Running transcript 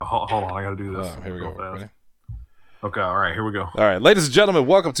hold on, I gotta do this. Here we go. Ready? Okay, all right, here we go. All right, ladies and gentlemen,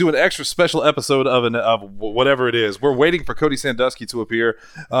 welcome to an extra special episode of whatever it is. We're waiting for Cody Sandusky to appear.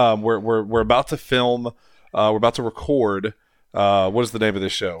 We're about to film. We're about to record. What is the name of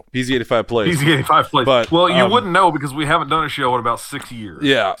this show? PZ85 Plays. PZ85 Plays. But, well, you wouldn't know because we haven't done a show in about 6 years.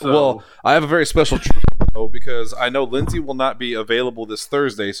 Yeah. So. Well, I have a very special treat because I know Lindsay will not be available this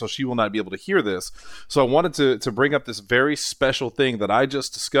Thursday, so she will not be able to hear this. So I wanted to bring up this very special thing that I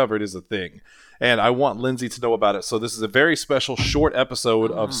just discovered is a thing. And I want Lindsay to know about it. So this is a very special short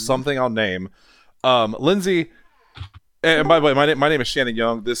episode of something I'll name. Lindsay, and by the way, my name is Shannon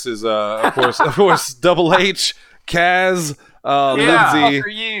Young. This is of course Double H, Kaz,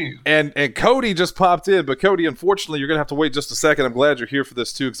 Lindsay, and Cody just popped in. But Cody, unfortunately, you're gonna have to wait just a second. I'm glad you're here for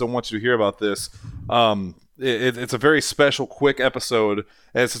this too, because I want you to hear about this. It's a very special, quick episode,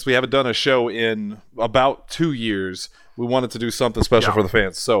 and since we haven't done a show in about 2 years, we wanted to do something special for the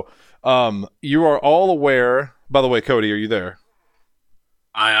fans. So. You are all aware. By the way, Cody, are you there?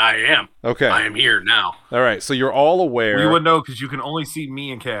 I am. Okay. I am here now. All right. So you're all aware. Well, you would know because you can only see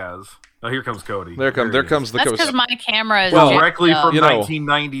me and Kaz. Oh, here comes Cody. There comes the That's coach. because my camera is directly from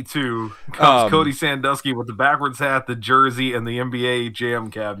 1992 comes Cody Sandusky with the backwards hat, the jersey, and the NBA Jam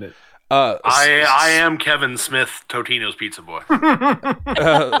cabinet. I am Kevin Smith, Totino's Pizza Boy.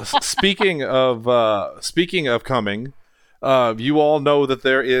 Speaking of coming. You all know that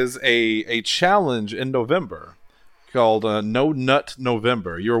there is a challenge in November called No Nut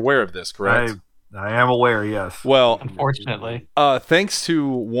November. You're aware of this, correct? I am aware, yes. Well, unfortunately, thanks to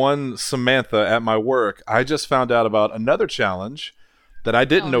one Samantha at my work, I just found out about another challenge that I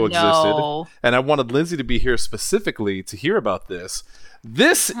didn't know existed, and I wanted Lindsay to be here specifically to hear about this.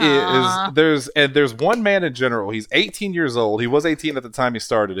 This is there's one man in general. He's 18 years old. He was 18 at the time he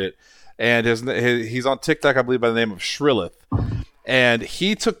started it. And he's on TikTok, I believe, by the name of Shrillith. And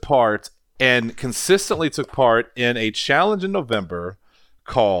he took part and consistently took part in a challenge in November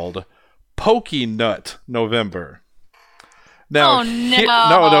called Pokey Nut November. Now,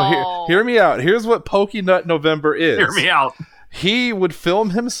 hear me out. Here's what Pokey Nut November is. Hear me out. He would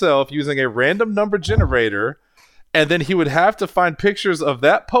film himself using a random number generator, and then he would have to find pictures of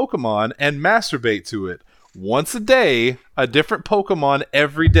that Pokemon and masturbate to it. Once a day, a different Pokemon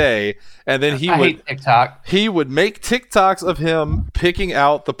every day, and then he hate TikTok. He would make TikToks of him picking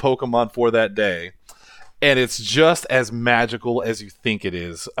out the Pokemon for that day, and it's just as magical as you think it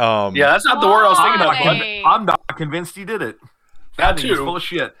is. Yeah, that's not the word I was thinking about. I'm not convinced he did it. That he's full of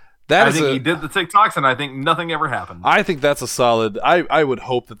shit. I think he did the TikToks, and I think nothing ever happened. I think that's a solid. I would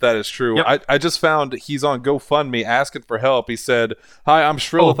hope that is true. Yep. I just found he's on GoFundMe asking for help. He said, "Hi, I'm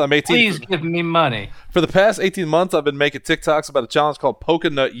Shrillith. I'm 18. Please give me money. For the past 18 months, I've been making TikToks about a challenge called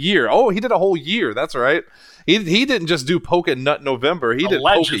Pokenut Year." Oh, he did a whole year. That's right. He didn't just do Pokenut November. He did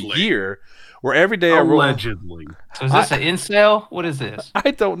Poke Year. Where every day allegedly. So is this an incel? What is this? I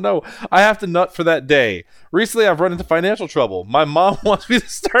don't know. I have to nut for that day. Recently, I've run into financial trouble. My mom wants me to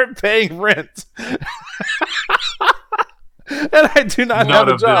start paying rent. And I do not have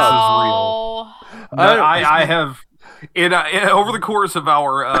a job. This is real. I have... over the course of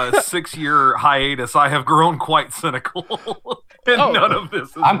our 6-year hiatus, I have grown quite cynical. None of this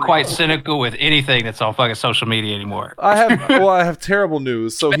is I'm real. quite cynical with anything that's on fucking social media anymore. I have terrible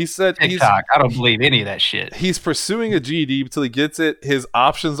news. So he said TikTok. I don't believe any of that shit. He's pursuing a GED until he gets it. His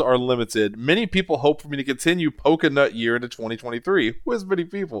options are limited. Many people hope for me to continue Pokenut Year into 2023. Who is many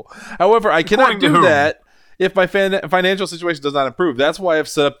people? However, I cannot do that if my financial situation does not improve. That's why I've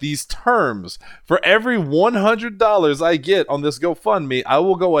set up these terms. For every $100 I get on this GoFundMe, I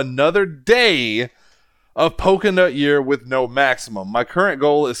will go another day of Pokenut Year with no maximum. My current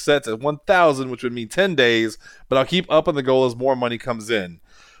goal is set to 1,000, which would mean 10 days, but I'll keep upping the goal as more money comes in.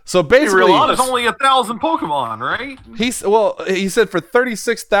 So basically, there's only 1,000 Pokemon, right? He said for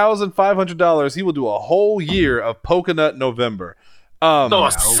 $36,500, he will do a whole year of Pokenut November. So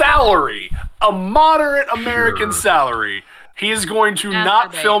a salary, a moderate American salary. He is going to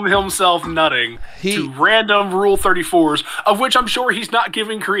not film himself nutting to random Rule 34s, of which I'm sure he's not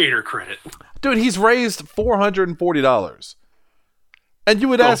giving creator credit. Dude, he's raised $440. And you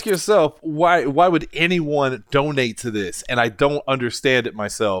would ask yourself, why would anyone donate to this? And I don't understand it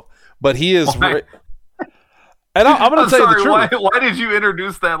myself. But he is... And I'm going to tell you the truth. Why did you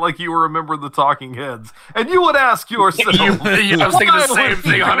introduce that like you were a member of the Talking Heads? And you would ask yourself... I was thinking the same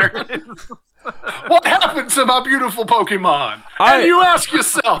thing, Hunter. What happened to my beautiful Pokemon? And you ask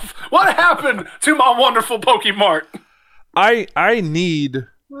yourself, what happened to my wonderful Pokemart? I need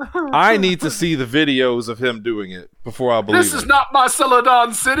to see the videos of him doing it before I believe it. This is not my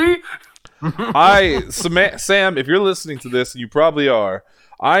Celadon City. Sam, if you're listening to this, and you probably are,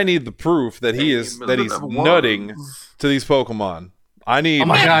 I need the proof that he's nutting to these Pokemon. I need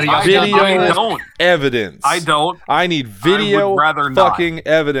video evidence. I don't. I need video fucking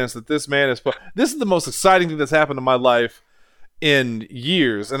evidence that this man is. This is the most exciting thing that's happened in my life in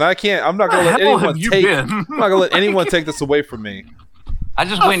years, and I can't. I'm not gonna let anyone take. I'm not gonna let anyone take this away from me. I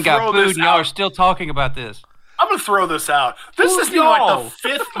just went and got food, and y'all are still talking about this. I'm gonna throw this out. This is like the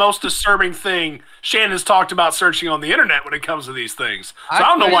fifth most disturbing thing Shannon's talked about searching on the internet when it comes to these things. So I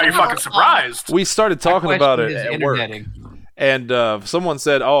don't know why you're fucking surprised. We started talking about it at work, and someone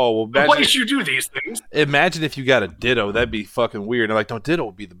said, "Oh, well, the place you do these things. Imagine if you got a Ditto. That'd be fucking weird." And I'm like, "No, Ditto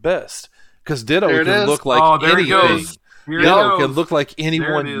would be the best because Ditto can look like anything. Ditto can look like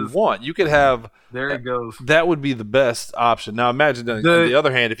anyone you want. You could have." There it goes. That would be the best option. Now imagine on the other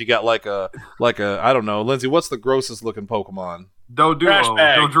hand, if you got like a I don't know, Lindsay, what's the grossest looking Pokemon? Dodrio.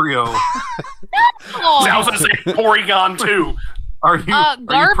 I was gonna say Porygon 2. Are you proud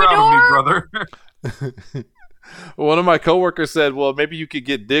of me, brother? One of my coworkers said, "Well, maybe you could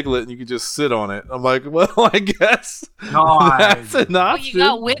get Diglett and you could just sit on it." I'm like, "Well, I guess that's an option." Well, you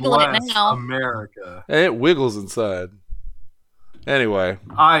got Wiggle it now. America. It wiggles inside. Anyway,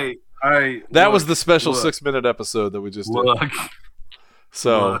 that was the special 6-minute episode that we just did.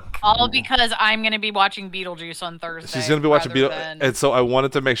 So all because I'm going to be watching Beetlejuice on Thursday. She's going to be watching Beetlejuice, and so I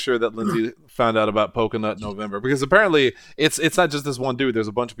wanted to make sure that Lindsay found out about Polka-Nut November because apparently it's not just this one dude. There's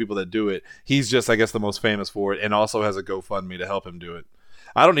a bunch of people that do it. He's just, I guess, the most famous for it, and also has a GoFundMe to help him do it.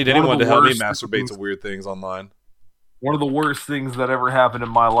 I don't need anyone to help me masturbate to weird things online. One of the worst things that ever happened in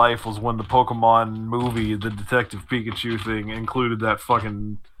my life was when the Pokemon movie, the Detective Pikachu thing, included that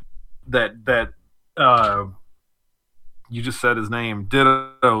fucking that you just said his name,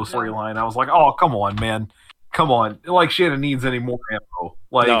 Ditto storyline. I was like, oh, come on, man. Come on. Like, Shannon needs any more ammo.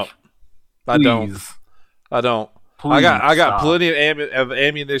 Like, no, I don't. Please I got plenty of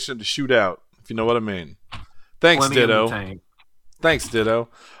ammunition to shoot out, if you know what I mean. Thanks, Ditto. Thanks, Ditto.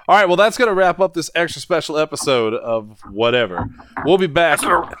 All right, well, that's going to wrap up this extra special episode of whatever. We'll be back.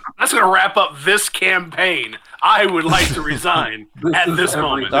 That's going to wrap up this campaign. I would like to resign at this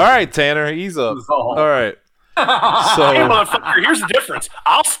moment. All right, Tanner, ease up. All right. Hey, motherfucker, here's the difference.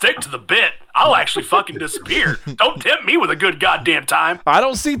 I'll stick to the bit. I'll actually fucking disappear. Don't tempt me with a good goddamn time. I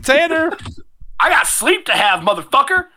don't see Tanner. I got sleep to have, motherfucker.